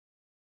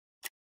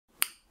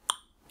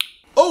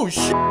Oh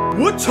shit!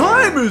 What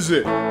time is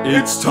it?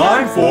 It's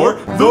time for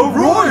the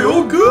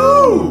Royal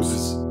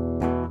Goobs!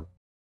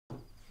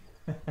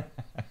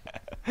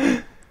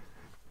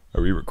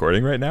 Are we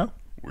recording right now?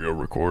 We are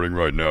recording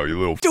right now, you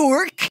little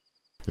dork!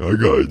 Hi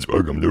guys,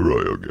 welcome to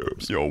Royal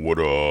Goobs. Yo, what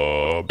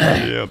up,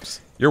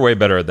 champs? You're way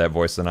better at that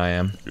voice than I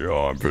am. Yeah,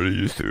 I'm pretty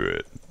used to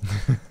it.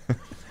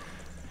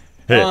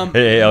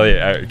 Hey,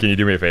 Elliot, can you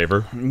do me a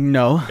favor?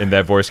 No. In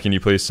that voice, can you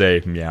please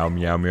say meow,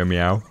 meow, meow,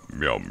 meow?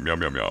 Meow, meow,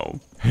 meow, meow.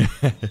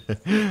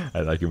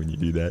 I like it when you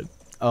do that.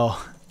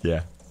 Oh.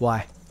 Yeah.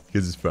 Why?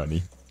 Because it's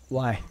funny.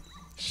 Why?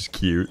 It's just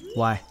cute.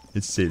 Why?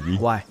 It's silly.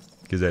 Why?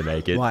 Because I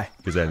like it. Why?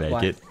 Because I like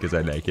Why? it. Because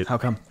I like it. How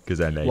come? Because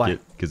I like Why?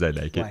 it. Because I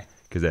like it. Why?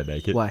 Because I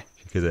like it. Why?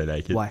 Because I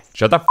like it. Why?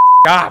 Shut the f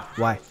up!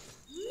 Why?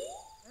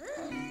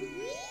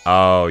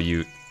 Oh,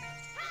 you...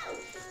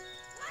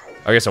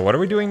 Okay, so what are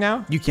we doing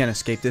now? You can't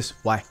escape this.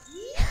 Why?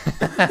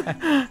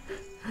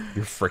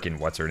 You're freaking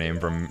what's her name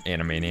from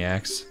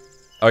Animaniacs?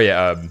 Oh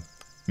yeah,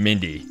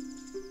 Mindy.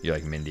 You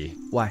like Mindy?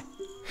 Why?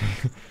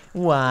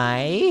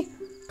 Why?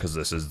 Because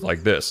this is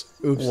like this.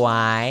 Oops.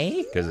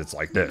 Why? Because it's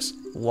like this.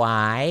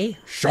 Why?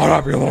 Shut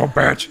up, you little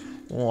bitch!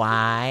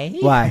 Why?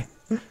 Why?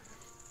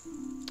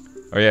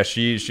 Oh yeah,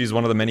 she's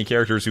one of the many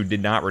characters who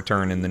did not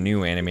return in the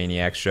new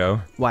Animaniacs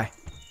show. Why?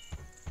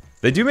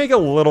 They do make a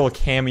little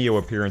cameo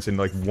appearance in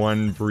like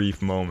one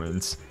brief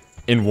moment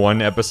in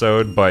one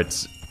episode,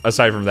 but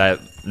aside from that,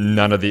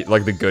 none of the,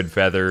 like the Good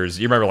Feathers.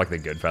 You remember like the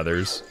Good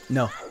Feathers?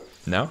 No.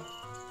 No?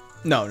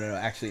 No,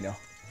 actually no.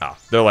 Oh,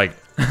 they're like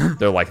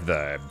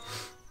the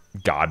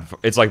God.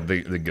 It's like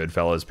the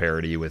Goodfellas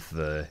parody with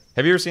the.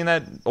 Have you ever seen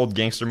that old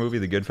gangster movie,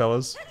 The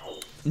Goodfellas?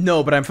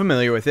 No, but I'm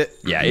familiar with it.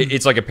 Yeah,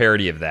 it's like a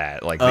parody of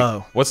that. Like,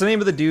 what's the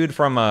name of the dude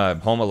from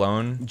Home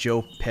Alone?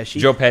 Joe Pesci?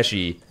 Joe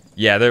Pesci.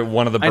 Yeah, they're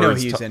one of the birds. I know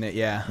he's in it,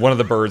 yeah. One of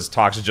the birds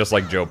talks just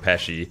like Joe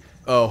Pesci.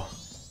 Oh.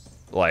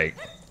 Like,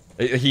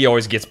 he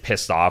always gets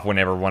pissed off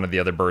whenever one of the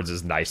other birds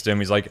is nice to him.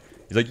 He's like,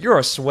 you're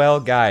a swell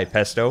guy,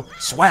 Pesto.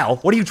 Swell?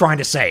 What are you trying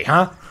to say,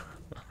 huh?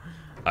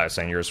 I was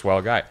saying you're a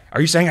swell guy.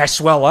 Are you saying I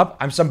swell up?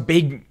 I'm some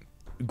big,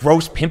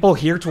 gross pimple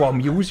here to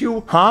amuse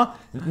you, huh?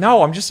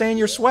 No, I'm just saying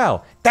you're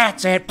swell.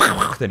 That's it.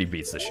 Then he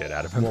beats the shit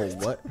out of him. Whoa,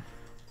 what?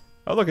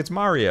 Oh, look, it's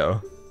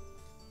Mario.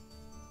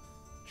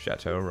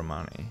 Chateau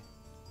Romani.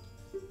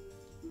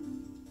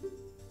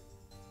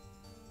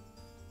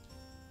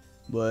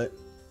 What?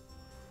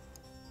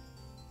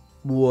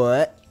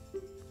 What?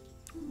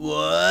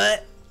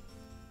 What?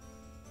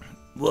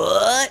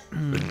 What?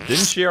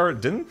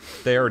 Didn't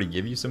they already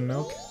give you some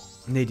milk?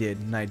 They did,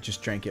 and I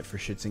just drank it for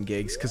shits and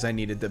gigs because I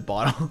needed the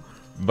bottle.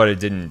 But it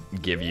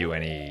didn't give you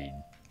any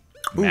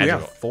Ooh, we magical.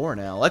 got 4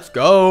 now. Let's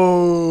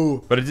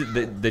go. But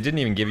they didn't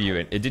even give you.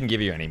 It didn't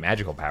give you any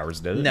magical powers,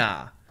 did it?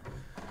 Nah.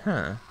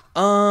 Huh.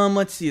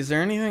 Let's see. Is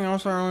there anything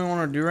else I really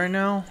want to do right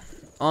now?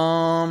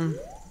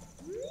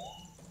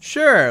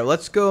 Sure.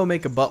 Let's go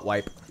make a butt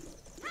wipe.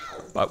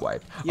 Butt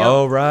wipe. Yep.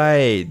 Oh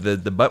right, the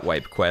butt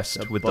wipe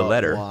quest with the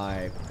letter.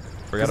 Wipe.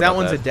 Forgot Because that about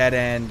one's a dead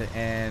end,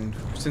 and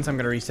since I'm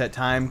gonna reset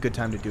time, good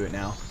time to do it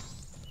now.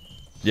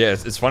 Yeah,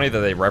 it's funny that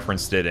they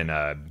referenced it in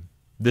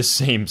this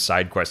same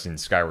side quest in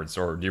Skyward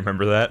Sword. Do you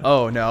remember that?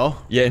 Oh no.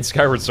 Yeah, in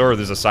Skyward Sword,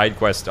 there's a side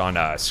quest on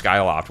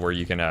Skyloft where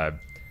you can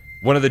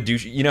one of the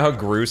douche. You know how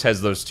Groose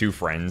has those 2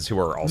 friends who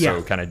are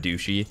also kind of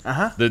douchey.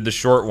 The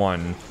short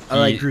one. I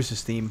like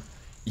Groose's theme.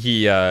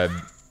 He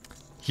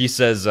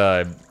says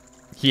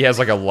he has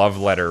like a love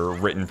letter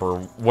written for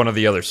one of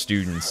the other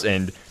students,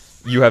 and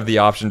you have the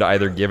option to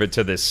either give it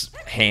to this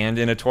hand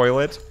in a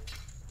toilet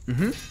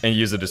and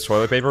use it as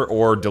toilet paper,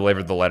 or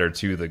deliver the letter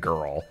to the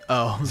girl.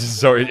 Oh.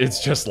 So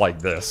it's just like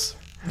this.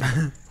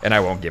 And I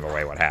won't give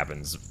away what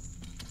happens.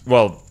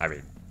 Well, I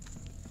mean,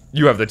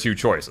 you have the 2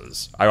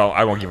 choices.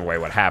 I won't give away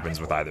what happens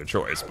with either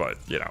choice, but,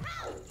 you know.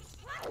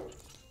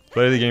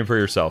 Play the game for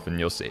yourself and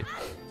you'll see.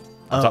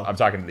 I'm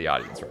talking to the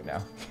audience right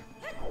now.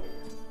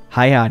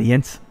 Hi,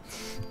 audience.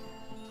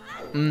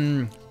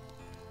 You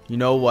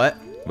know what?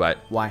 But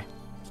Why?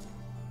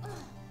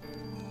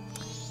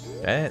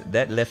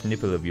 that left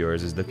nipple of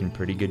yours is looking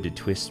pretty good to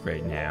twist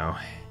right now.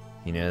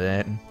 You know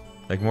that?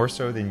 Like more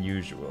so than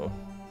usual.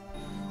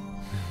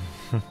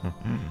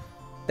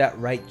 That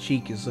right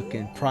cheek is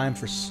looking prime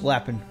for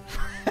slapping.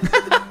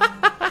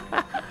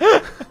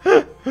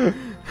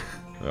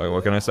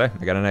 What can I say?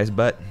 I got a nice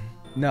butt.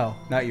 No,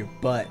 not your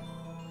butt.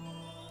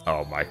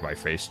 Oh, my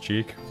face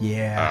cheek?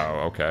 Yeah.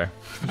 Oh, okay.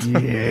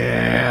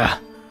 Yeah.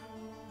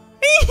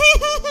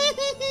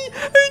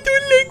 I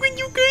don't like when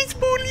you guys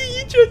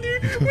bully each other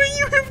when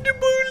you have to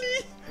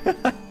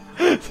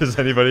bully. Does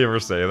anybody ever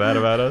say that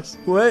about us?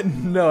 What?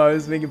 No, I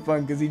was making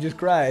fun because he just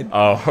cried.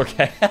 Oh,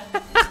 okay.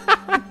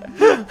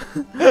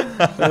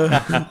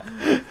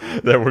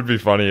 That would be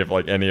funny if,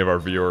 like, any of our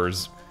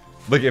viewers,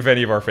 like, if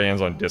any of our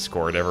fans on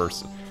Discord ever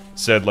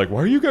said, like,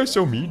 why are you guys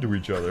so mean to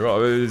each other?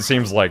 Well, it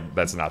seems like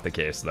that's not the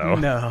case, though.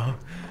 No.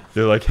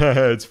 They're like,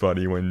 it's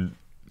funny when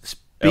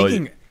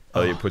Speaking...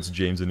 Elliot puts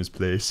James in his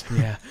place.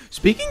 Yeah.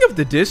 Speaking of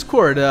the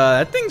Discord,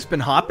 that thing's been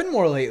hopping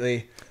more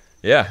lately.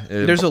 Yeah.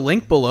 There's a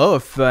link below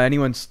if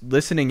anyone's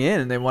listening in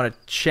and they want to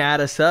chat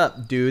us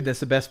up, dude. That's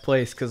the best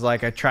place because,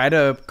 like, I try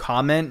to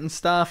comment and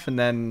stuff, and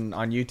then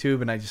on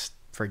YouTube, and I just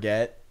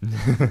forget.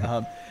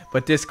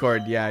 But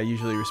Discord, yeah, I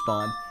usually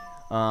respond.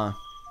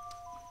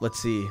 Let's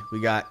see.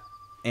 We got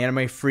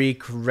Anime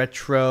Freak,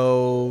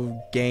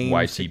 Retro Games.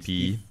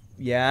 YTP.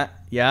 Yeah,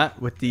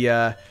 with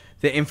the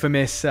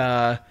infamous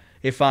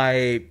if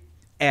I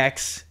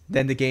X,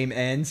 then the game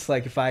ends.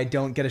 Like if I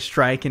don't get a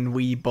strike in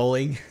Wii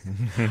bowling.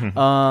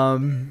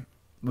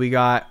 We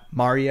got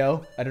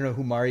Mario. I don't know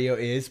who Mario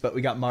is, but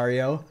we got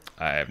Mario.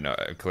 I have no.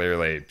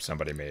 Clearly,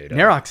 somebody made.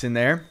 Narok's in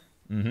there.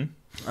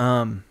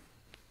 Mm-hmm.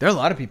 There are a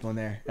lot of people in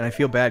there, and I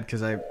feel bad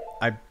because I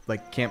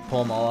like can't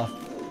pull them all off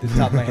the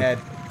top of my head.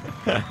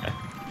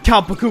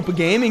 Kalpa Koopa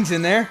Gaming's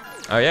in there.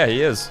 Oh yeah,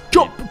 he is.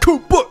 Kalpa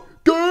Koopa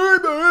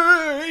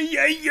Gaming!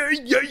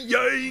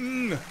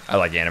 Yay! I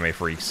like Anime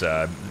Freak's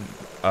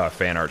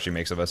fan art she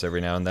makes of us every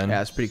now and then.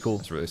 Yeah, it's pretty cool.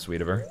 It's really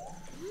sweet of her.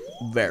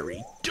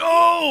 Very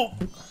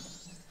dope.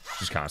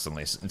 She's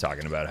constantly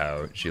talking about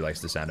how she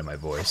likes the sound of my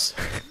voice.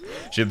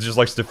 She just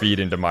likes to feed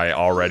into my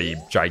already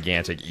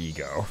gigantic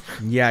ego.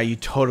 Yeah, you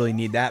totally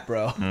need that,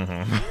 bro.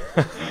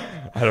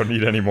 Mm-hmm. I don't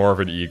need any more of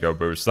an ego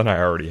boost than I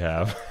already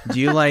have. Do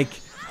you like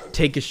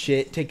take a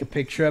shit, take a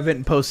picture of it,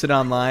 and post it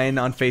online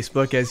on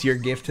Facebook as your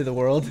gift to the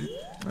world?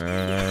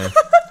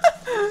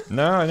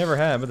 No, I never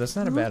have, but that's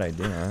not a bad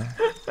idea.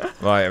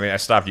 Well, I mean, I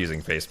stopped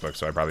using Facebook,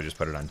 so I probably just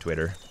put it on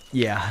Twitter.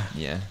 Yeah.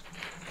 Yeah.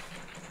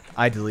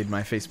 I deleted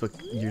my Facebook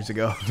years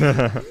ago.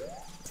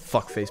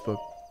 Fuck Facebook.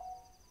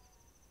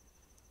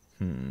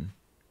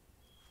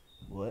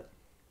 What?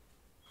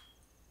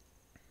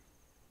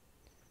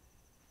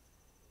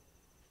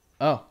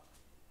 Oh.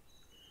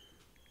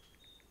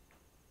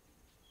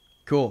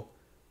 Cool.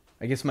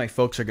 I guess my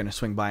folks are gonna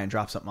swing by and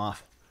drop something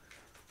off.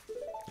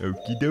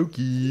 Okie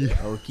dokie.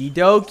 Okie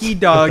dokie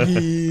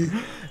doggy.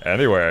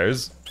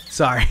 Anyways.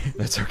 Sorry.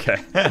 That's okay.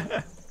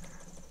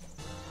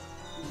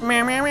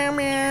 Meow, meow, meow,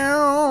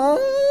 meow.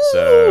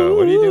 So,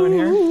 what are you doing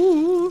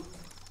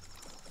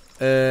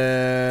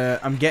here?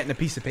 I'm getting a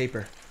piece of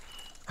paper.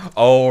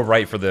 Oh,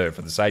 right, for the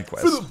side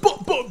quest.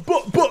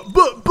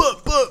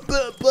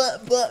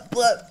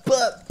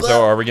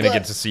 So, are we gonna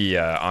get to see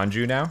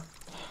Anju now?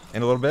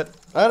 In a little bit?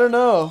 I don't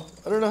know.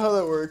 I don't know how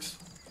that works.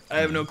 I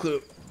have no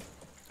clue.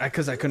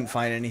 Because I couldn't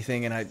find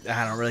anything, and I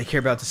don't really care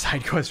about the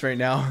side quest right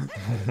now.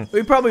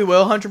 We probably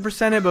will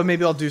 100% it, but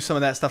maybe I'll do some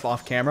of that stuff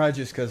off camera,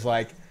 just because,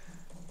 like,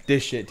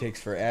 this shit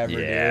takes forever,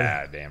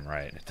 Yeah, dude. damn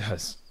right, it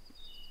does.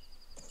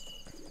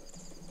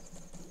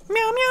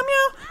 Meow, meow,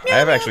 meow. I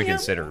have actually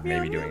considered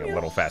maybe doing a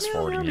little fast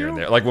forwarding here and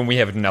there. Like when we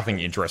have nothing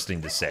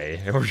interesting to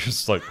say. We're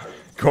just like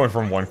going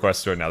from one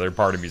quest to another.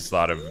 Part of me's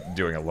thought of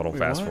doing a little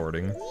fast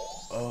forwarding.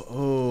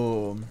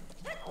 Oh.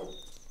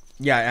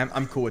 Yeah,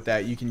 I'm cool with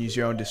that. You can use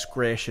your own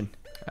discretion.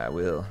 I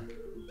will.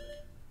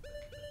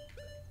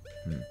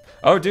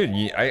 Oh,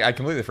 dude, I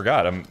completely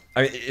forgot. I mean,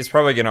 it's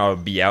probably going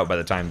to be out by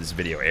the time this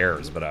video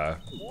airs, but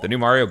the new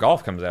Mario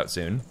Golf comes out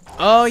soon.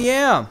 Oh,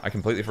 yeah. I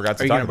completely forgot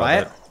to Are you talk gonna about buy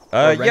it.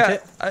 Or rent Yeah,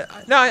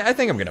 it? no, I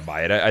think I'm gonna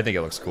buy it. I think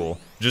it looks cool.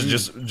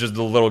 Just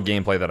the little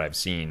gameplay that I've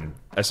seen.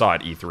 I saw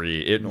at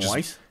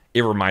E3.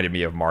 It reminded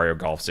me of Mario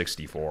Golf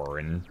 64.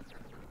 And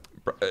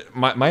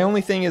my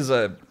only thing is,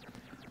 I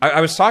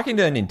was talking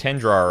to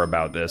Nintendo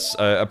about this.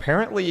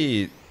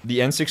 Apparently, the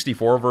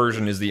N64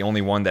 version is the only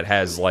one that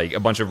has like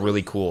a bunch of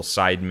really cool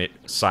side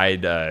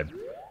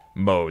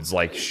modes,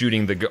 like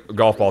shooting the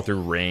golf ball through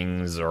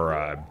rings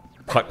or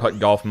putt-putt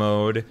golf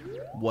mode.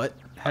 What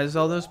has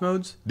all those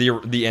modes? The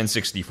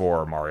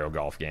N64 Mario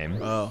Golf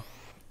game. Oh.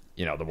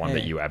 You know, the one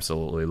that you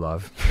absolutely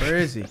love. Where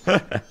is he?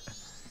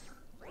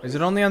 Is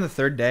it only on the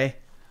third day?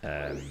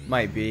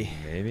 Might be.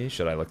 Maybe.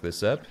 Should I look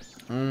this up?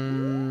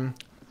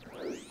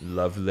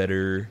 Love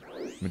letter.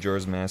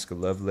 Majora's Mask, a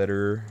love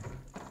letter.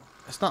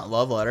 It's not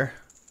love letter.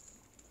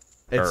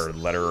 It's Or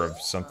letter of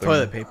something.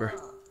 toilet paper.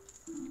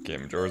 Okay,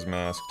 Majora's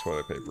Mask,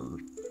 toilet paper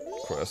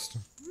quest.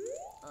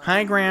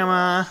 Hi,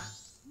 Grandma.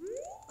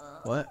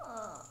 What?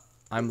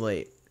 I'm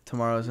late.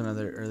 Tomorrow's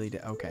another early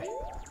day. Okay.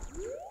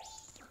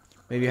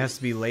 Maybe it has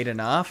to be late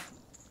enough.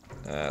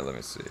 Let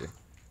me see.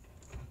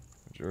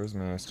 Majora's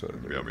Mask,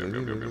 toilet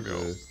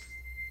paper.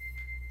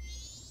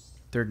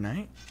 Third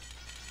night?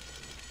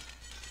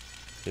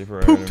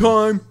 Paper Poop item.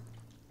 time!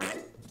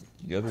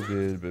 You got the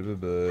bid, blah, blah,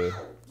 blah.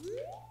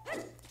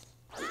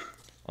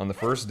 On the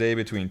first day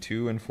between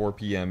 2 and 4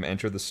 p.m.,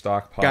 enter the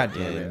stock pot God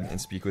damn inn it.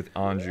 and speak with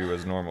Anju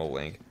as normal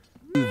Link.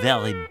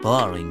 Very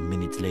boring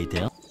minutes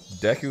later.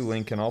 Deku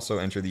Link can also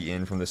enter the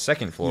inn from the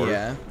second floor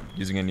Yeah.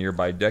 using a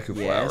nearby Deku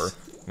flower. Yes.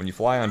 When you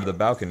fly onto the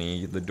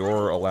balcony, the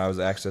door allows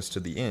access to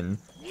the inn,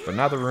 but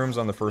not the rooms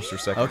on the first or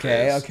second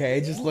phase. Okay.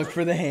 Just look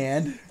for the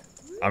hand.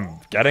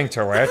 I'm getting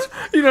to it.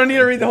 You don't need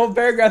to read the whole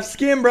paragraph.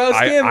 Skim, bro.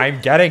 Skim.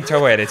 I'm getting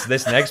to it. It's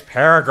this next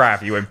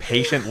paragraph, you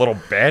impatient little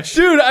bitch.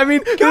 Dude, I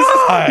mean, this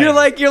is,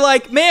 you're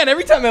like, man,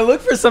 every time I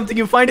look for something,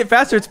 you find it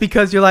faster. It's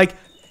because you're like,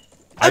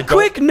 A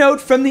quick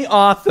note from the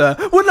author.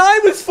 When I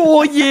was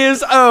 4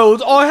 years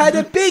old, I had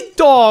a big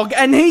dog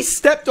and he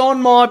stepped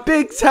on my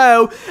big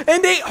toe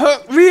and it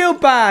hurt real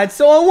bad.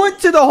 So I went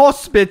to the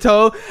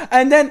hospital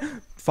and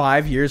then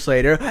 5 years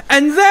later,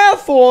 and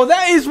therefore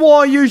that is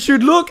why you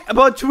should look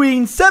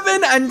between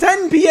 7 and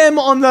 10 p.m.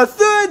 on the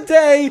third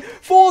day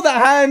for the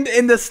hand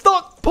in the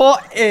stock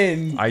pot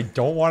inn. I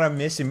don't want to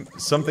miss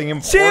something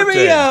important.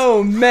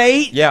 Cheerio,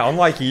 mate. Yeah,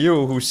 unlike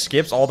you, who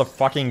skips all the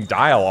fucking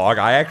dialogue,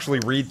 I actually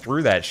read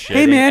through that shit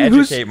Hey man, and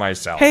educate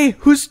myself. Hey,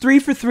 who's 3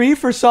 for 3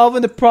 for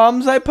solving the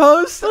problems I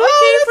posed? Okay,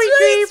 for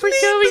 3 for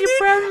solving the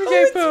problems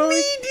I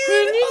posed.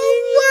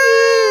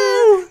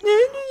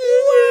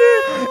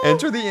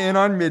 Enter the inn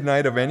on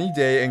midnight of any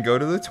day and go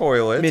to the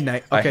toilet.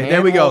 Midnight. A Okay, hand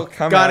there we go. will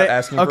come Got out it.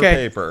 asking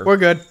Okay, for paper. we're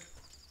good.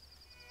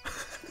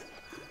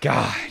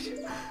 God.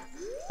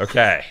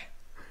 Okay.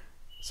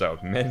 So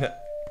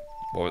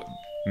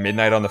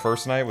midnight on the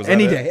first night was that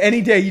Any it? day,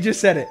 any day. You just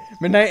said it.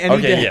 Midnight, any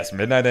Okay, day. yes,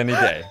 midnight any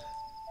day.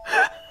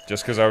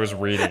 Just because I was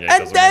reading it. And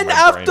doesn't then mean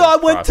my brain after I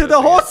is went to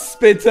the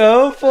processing it.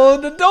 hospital for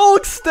the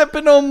dog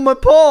stepping on my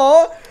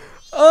paw,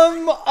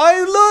 I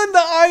learned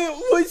that I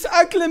was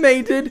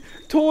acclimated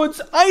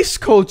towards ice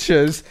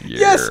cultures.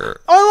 Yes,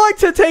 I like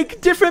to take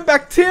different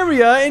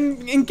bacteria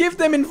and give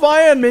them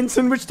environments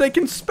in which they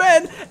can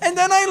spread, and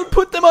then I'll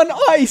put them on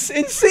ice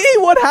and see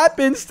what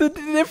happens to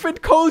the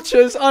different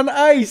cultures on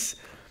ice.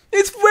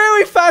 It's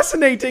very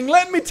fascinating.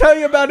 Let me tell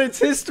you about its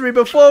history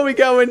before we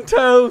go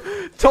into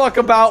talk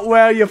about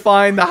where you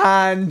find the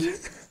hand.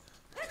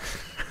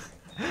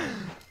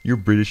 Your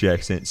British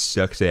accent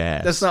sucks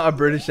ass. That's not a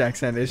British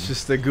accent. It's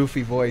just a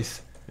goofy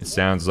voice. It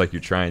sounds like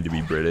you're trying to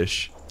be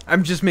British.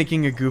 I'm just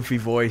making a goofy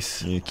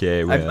voice.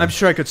 Okay, well. I'm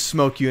sure I could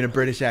smoke you in a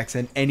British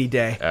accent any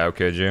day. Oh,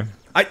 could you?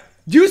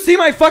 Do you see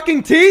my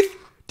fucking teeth?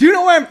 Do you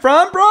know where I'm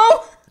from, bro?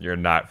 You're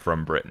not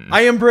from Britain.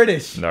 I am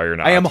British. No, you're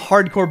not. I am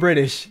hardcore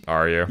British.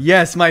 Are you?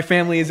 Yes, my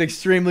family is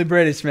extremely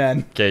British,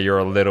 man. Okay, you're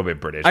a little bit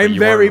British. I'm but you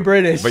very weren't-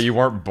 British. But you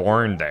weren't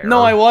born there.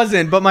 No, I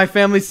wasn't, but my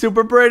family's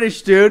super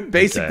British, dude.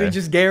 Basically Okay.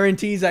 just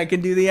guarantees I can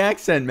do the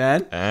accent,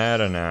 man. I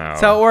don't know.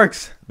 That's how it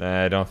works.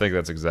 I don't think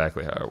that's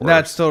exactly how it works.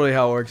 That's totally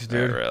how it works, Yeah,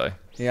 dude. really.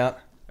 Yeah.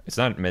 It's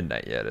not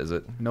midnight yet, is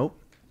it? Nope.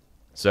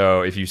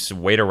 So if you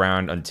wait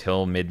around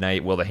until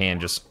midnight, will the hand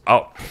just...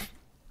 Oh.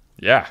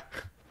 Yeah.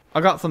 I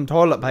got some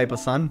toilet paper,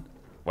 son.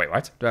 Wait,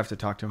 what? Do I have to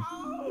talk to him?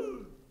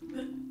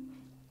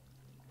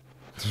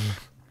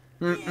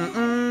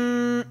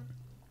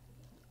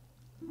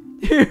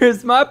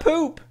 Here's my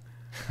poop.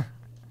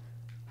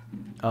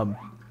 Oh.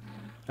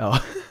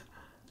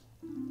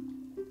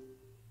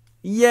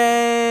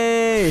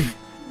 Yay!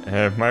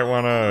 Might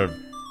want to...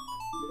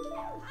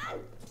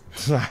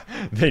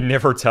 They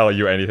never tell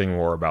you anything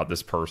more about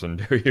this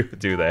person,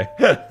 do they?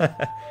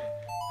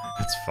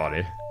 That's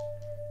funny.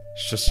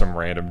 It's just some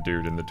random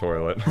dude in the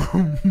toilet.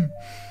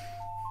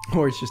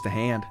 Or it's just a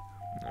hand.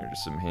 Or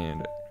just some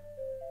hand.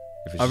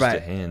 If it's All just right.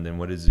 a hand, then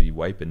what is he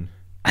wiping?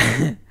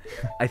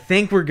 I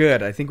think we're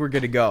good. I think we're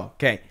good to go.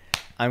 Okay.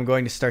 I'm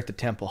going to start the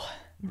temple.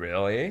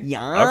 Really?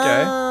 Yeah.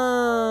 Okay.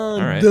 All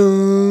right.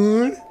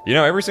 Done. You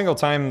know, every single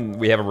time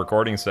we have a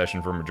recording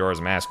session for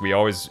Majora's Mask, you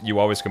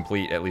always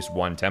complete at least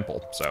one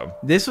temple. So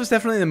This was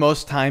definitely the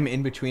most time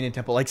in between a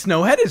temple. Like,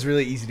 Snowhead is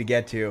really easy to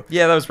get to.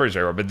 yeah, that was pretty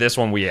straightforward. But this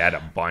one we had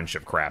a bunch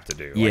of crap to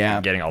do. Like,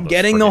 Yeah. getting all those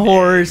getting the friggin'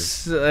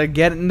 horse,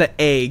 getting the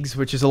eggs,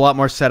 which is a lot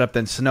more setup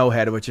than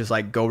Snowhead, which is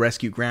like, go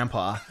rescue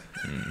Grandpa.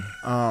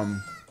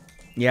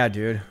 Yeah,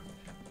 dude.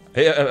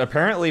 Hey,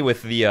 apparently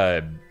with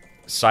the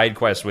side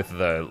quest with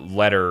the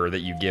letter that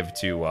you give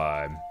to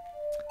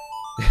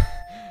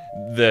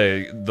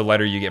the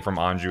letter you get from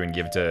Anju and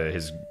give to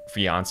his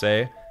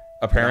fiance.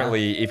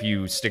 Apparently, if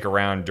you stick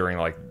around during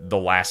like the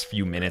last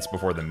few minutes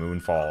before the moon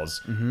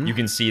falls, you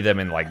can see them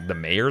in like the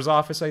mayor's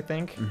office, I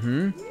think,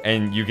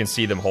 and you can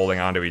see them holding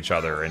onto each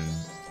other and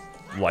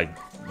like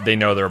they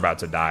know they're about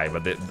to die.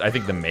 But I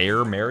think the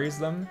mayor marries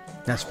them.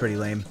 That's pretty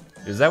lame.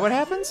 Is that what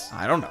happens?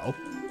 I don't know.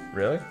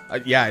 Really?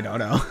 Yeah, I don't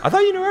know. I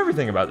thought you knew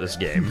everything about this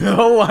game.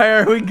 No, why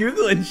are we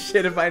Googling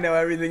shit if I know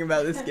everything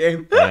about this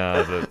game?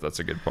 Yeah, that's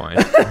a good point.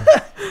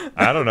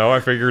 I don't know.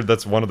 I figured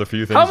that's one of the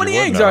few things. How many you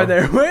would eggs know. are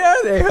there? Where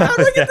are they? How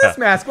do I get this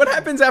mask? What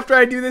happens after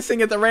I do this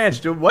thing at the ranch?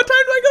 Dude, what time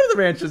do I go to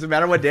the ranch? Does it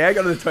matter what day I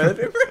go to the toilet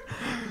paper?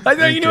 I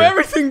thought you knew Okay.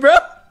 everything, bro.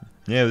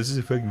 Yeah, this is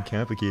a fucking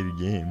complicated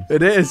game.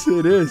 It is.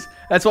 It is.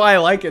 That's why I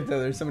like it, though.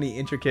 There's so many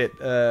intricate,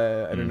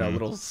 I don't know,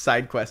 little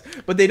side quests.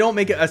 But they don't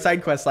make it a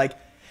side quest like,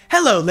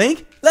 hello,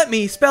 Link. Let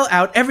me spell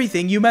out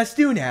everything you must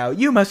do now.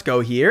 You must go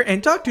here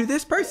and talk to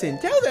this person.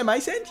 Tell them I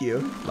sent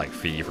you. Like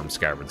Fee from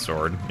Skyward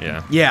Sword.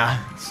 Yeah. Yeah.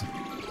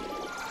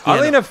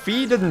 Oddly enough,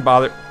 Fee didn't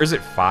bother. Or is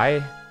it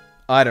Fi?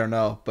 I don't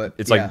know, but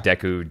It's yeah. like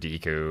Deku,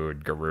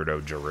 Deku,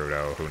 Gerudo,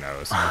 Gerudo. Who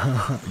knows?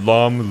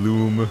 Lum,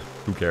 Loom.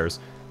 Who cares?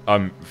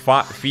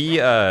 Fee.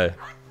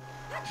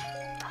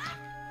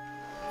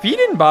 Fee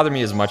didn't bother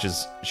me as much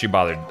as she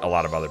bothered a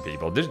lot of other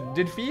people.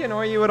 Did Fee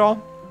annoy you at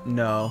all?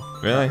 No.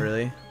 Really? Not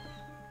really.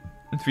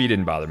 Fee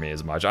didn't bother me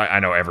as much. I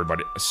know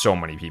everybody, so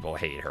many people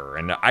hate her,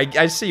 and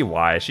I see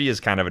why. She is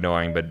kind of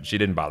annoying, but she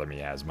didn't bother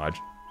me as much.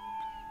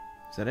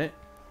 Is that it?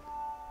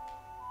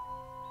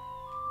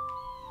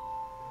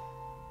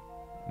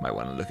 Might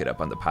want to look it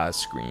up on the pause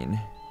screen.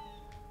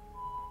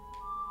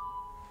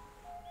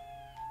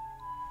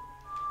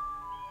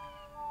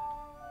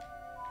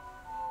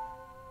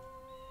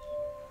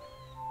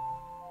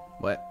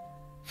 What?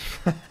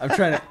 I'm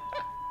trying to...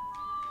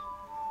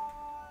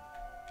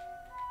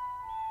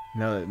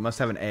 No, it must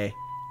have an A.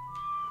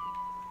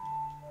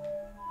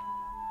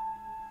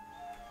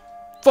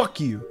 Fuck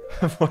you.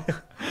 I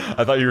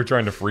thought you were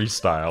trying to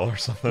freestyle or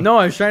something. No,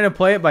 I was trying to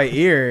play it by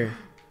ear.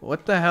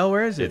 What the hell?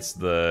 Where is it? It's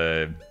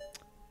the...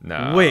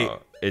 No. Wait.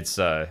 It's,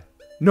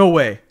 No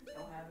way.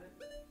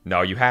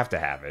 No, you have to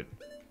have it.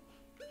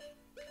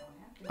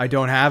 I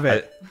don't have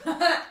it.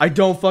 I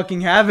don't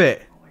fucking have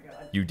it.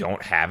 You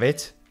don't have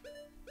it?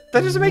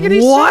 That doesn't make any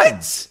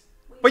What? sense.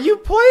 But you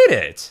played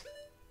it.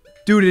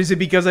 Dude, is it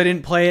because I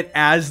didn't play it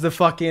as the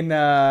fucking,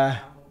 the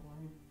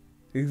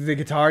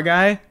guitar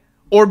guy?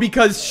 Or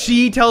because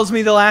she tells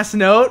me the last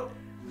note?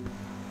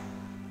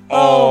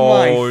 Oh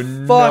my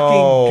no.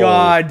 fucking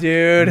god,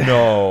 dude.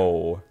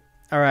 No.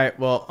 Alright,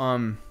 well,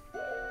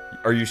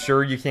 Are you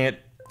sure you can't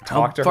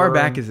talk to how her? far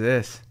back is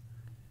this?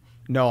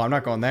 No, I'm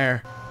not going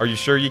there. Are you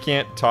sure you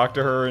can't talk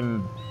to her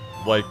and,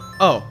 like...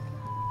 Oh.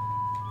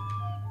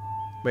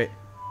 Wait.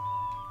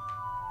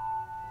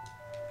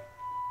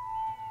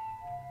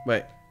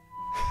 Wait.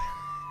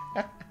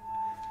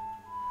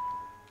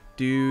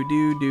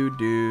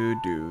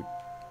 do.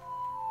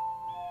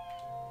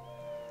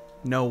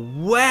 No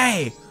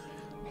way!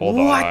 Hold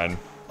What? on.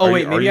 Oh, Are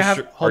wait, you- maybe are I have-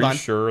 you hold Are on. you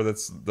sure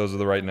those are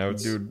the right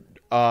notes? Dude,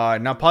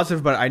 not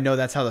positive, but I know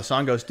that's how the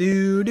song goes.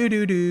 Do.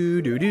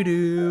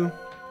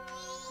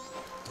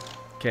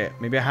 Okay,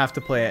 maybe I have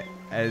to play it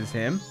as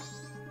him.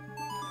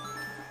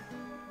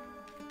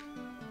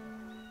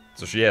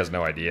 So she has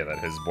no idea that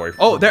his boyfriend...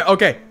 Oh, there,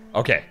 okay.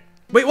 Okay.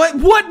 Wait, what?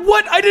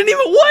 What? I didn't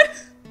even, what?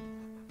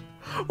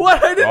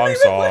 What? I didn't Wrong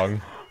even,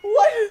 song.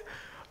 What?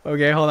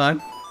 Okay, hold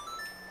on.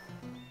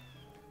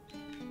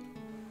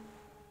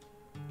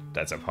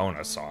 That's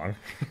Epona's song.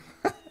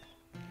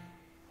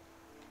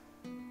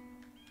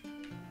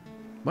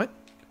 What?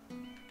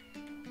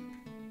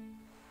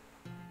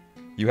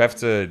 You have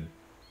to...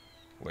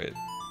 Wait.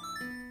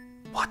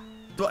 What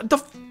the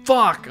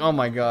fuck? Oh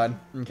my god.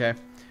 Okay.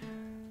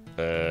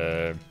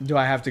 Do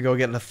I have to go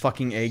get the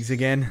fucking eggs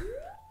again?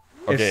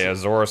 Okay,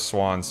 Azora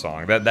Swan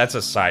song. That's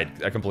a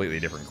completely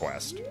different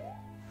quest.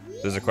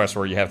 There's a quest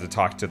where you have to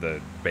talk to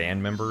the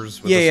band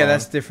members with the Yeah, song.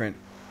 that's different.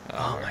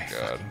 Oh my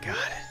god. Fucking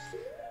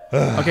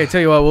god. Okay, tell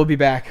you what, we'll be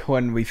back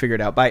when we figure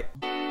it out. Bye.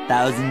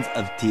 Thousands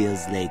of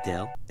tears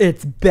later.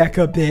 It's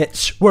Becca,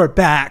 bitch. We're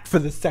back for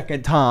the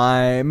second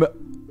time.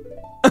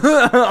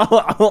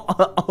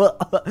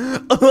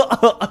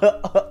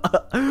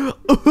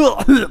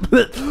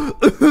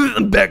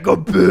 Becca,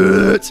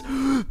 bitch.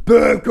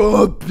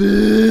 Becca,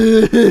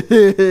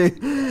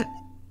 bitch.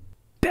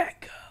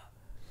 Becca.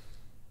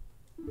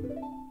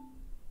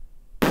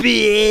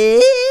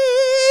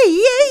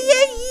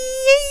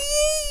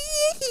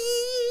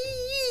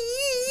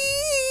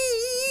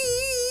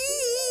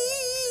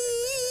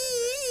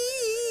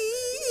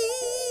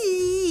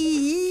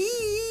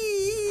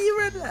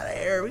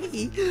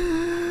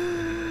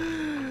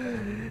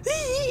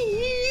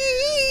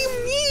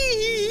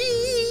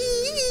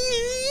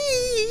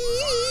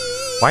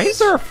 Why is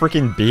there a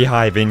freaking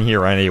beehive in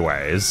here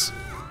anyways?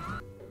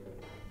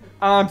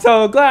 I'm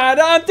so glad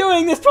I'm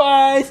doing this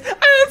twice.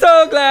 I'm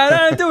so glad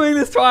I'm doing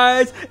this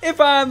twice. If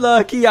I'm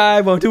lucky,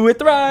 I won't do it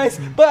thrice,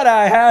 but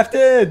I have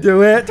to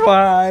do it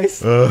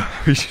twice.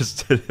 We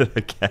just did it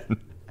again.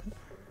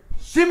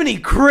 Jiminy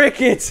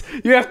crickets!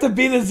 You have to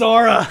be the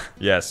Zora.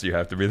 Yes, you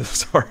have to be the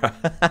Sora.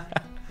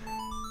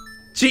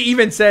 She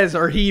even says,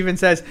 or he even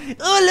says,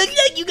 Oh, looks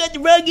like you got the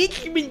wrong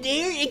instrument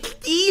there.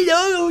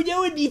 Oh, that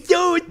would be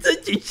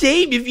such a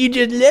shame if you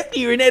just left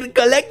here and had to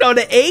collect all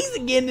the eggs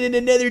again in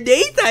another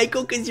day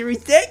cycle because you're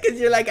reset because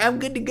you're like, I'm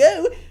good to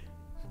go.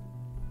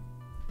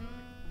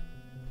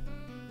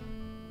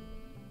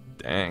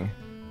 Dang.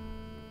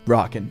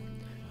 rockin'.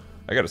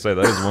 I gotta say,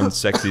 that is one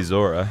sexy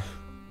Zora.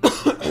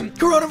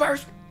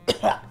 Coronavirus.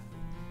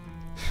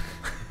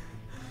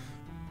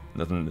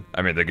 Nothing.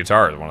 I mean, the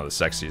guitar is one of the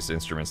sexiest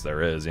instruments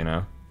there is, you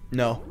know?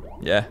 No,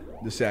 Yeah.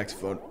 the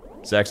saxophone.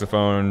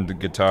 Saxophone, the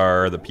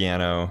guitar, the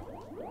piano.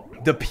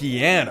 The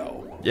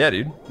piano. Yeah,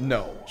 dude.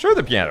 No. Sure,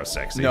 the piano's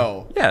sexy.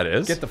 No. Yeah, it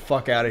is. Get the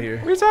fuck out of here.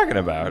 What are you talking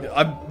about?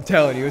 I'm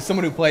telling you, as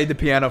someone who played the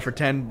piano for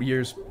 10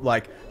 years,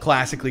 like,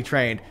 classically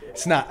trained,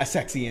 it's not a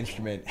sexy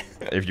instrument.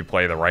 If you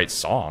play the right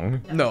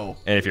song. No.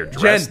 And if you're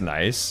dressed Jen,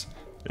 nice.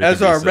 it As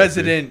can be our sexy.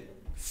 resident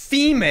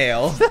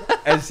female,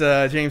 as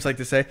James liked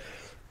to say,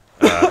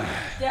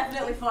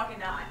 Definitely fucking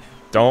not.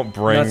 Don't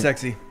bring... not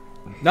sexy.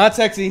 Not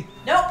sexy.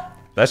 Nope.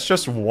 That's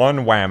just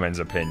one Whammon's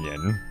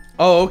opinion.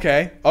 Oh,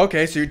 okay.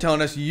 Okay, so you're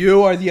telling us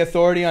you are the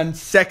authority on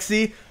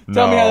sexy?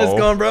 Tell me how this No. is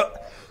going, bro.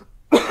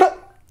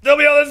 Tell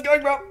me how this is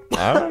going, bro.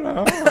 I don't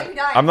know.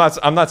 I'm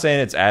not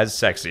saying it's as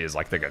sexy as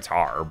like the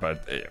guitar,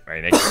 but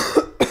I mean,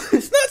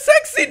 It's not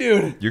sexy,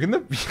 dude. you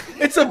can.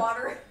 It's a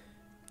Water.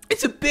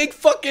 It's a big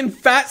fucking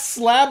fat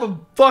slab of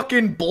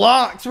fucking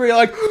blocks where you're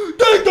like,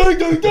 ding, ding,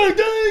 ding, ding,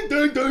 ding,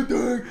 ding, ding,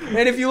 ding.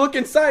 And if you look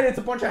inside, it's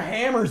a bunch of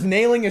hammers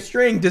nailing a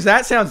string. Does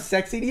that sound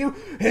sexy to you?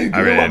 Hey,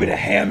 do you want me to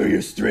hammer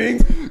your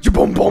strings?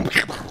 Boom, boom.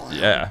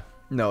 Yeah.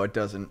 No, it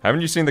doesn't.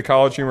 Haven't you seen the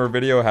College Humor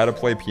video, How to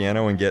Play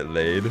Piano and Get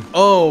Laid?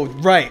 Oh,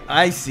 right.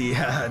 I see.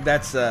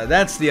 That's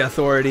the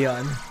authority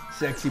on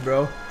sexy,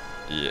 bro.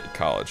 Yeah,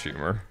 College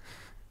Humor.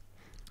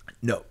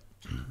 No.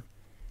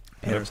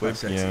 How to play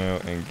piano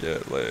and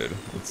get laid.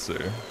 Let's see.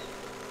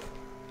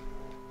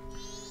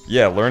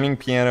 Yeah, learning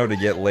piano to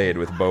get laid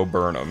with Bo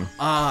Burnham.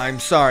 Ah, I'm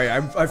sorry.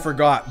 I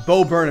forgot.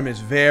 Bo Burnham is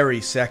very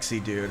sexy,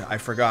 dude. I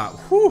forgot.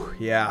 Whew.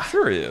 Yeah.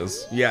 Sure he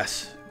is.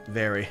 Yes.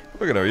 Very.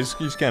 Look at him.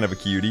 He's kind of a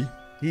cutie.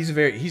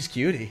 He's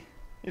cutie.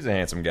 He's a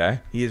handsome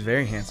guy. He is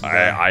very handsome.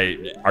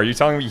 Guy. Are you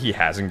telling me he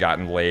hasn't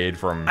gotten laid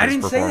from his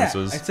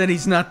performances? Say that. I said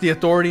he's not the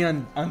authority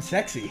on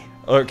sexy.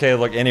 Okay,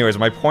 look, anyways,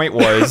 my point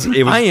was,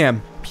 I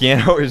am.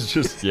 Piano is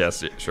just,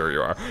 yes, sure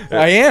you are.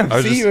 I am.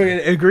 See, you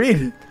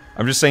agreed.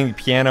 I'm just saying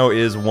piano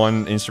is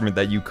one instrument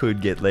that you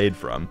could get laid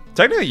from.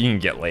 Technically, you can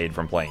get laid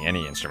from playing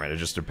any instrument. It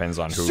just depends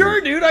on who.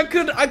 Sure, dude. I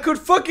could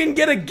fucking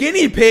get a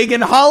guinea pig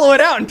and hollow it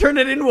out and turn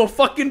it into a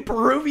fucking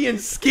Peruvian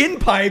skin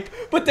pipe.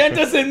 But that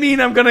doesn't mean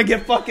I'm gonna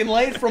get fucking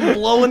laid from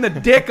blowing the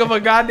dick of a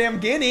goddamn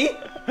guinea.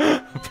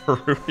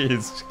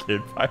 Peruvian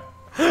skin pipe.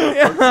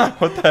 Yeah.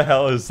 What the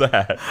hell is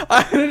that?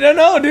 I don't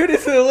know, dude.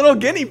 It's a little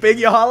guinea pig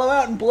you hollow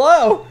out and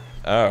blow.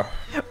 Oh.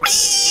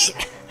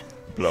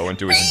 Blow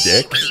into his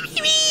dick?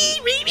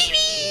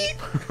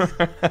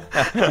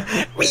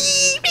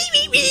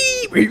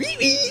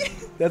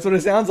 That's what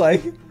it sounds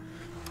like.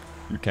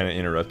 You're kind of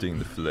interrupting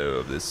the flow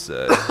of this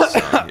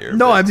song here.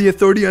 No, I'm the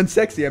authority on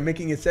sexy. I'm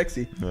making it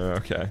sexy.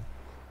 Okay.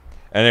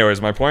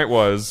 Anyways, my point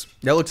was...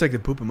 That looks like the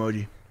poop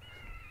emoji.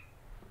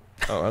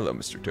 Oh, hello,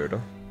 Mr.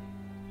 Turtle.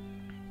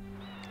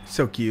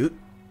 So cute.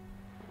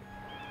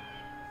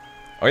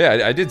 Oh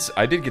yeah, I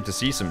did get to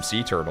see some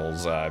sea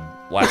turtles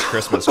last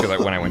Christmas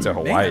when I went to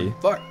Hawaii.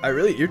 Man, fuck, I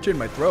really irritated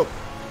my throat.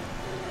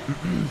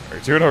 Are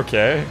you doing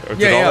okay?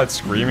 Did all that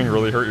screaming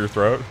really hurt your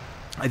throat?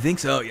 I think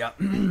so, yeah.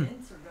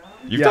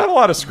 You've done a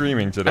lot of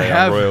screaming today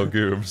on Royal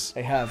Goobs.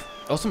 I have.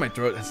 Also, my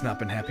throat has not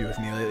been happy with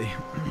me lately.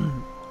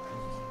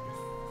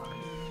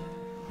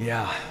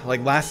 Yeah,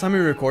 like last time we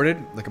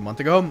recorded, like a month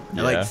ago,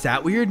 I like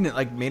sat weird and it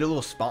like made a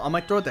little spot on my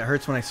throat that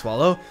hurts when I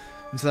swallow.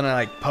 And so then I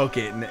like poke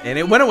it and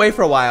it went away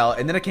for a while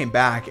and then it came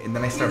back and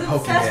then I started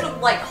poking it.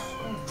 With, like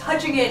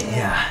touching it.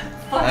 Yeah.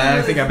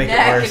 I think I make it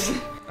worse.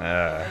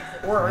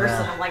 Worse.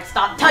 And I'm like,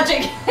 stop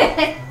touching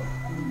it.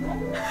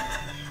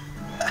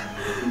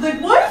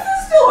 Like, why does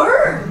this still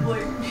hurt?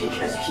 Like,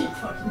 because you keep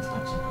fucking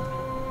touching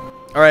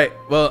it. All right.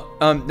 Well,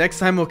 next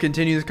time we'll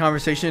continue this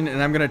conversation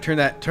and I'm gonna turn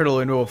that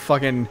turtle into a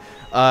fucking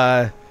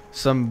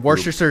some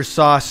Worcestershire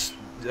sauce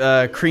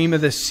cream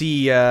of the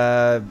sea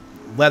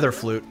leather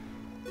flute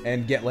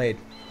and get laid.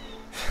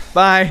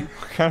 Bye.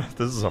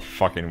 This is a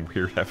fucking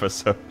weird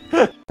episode.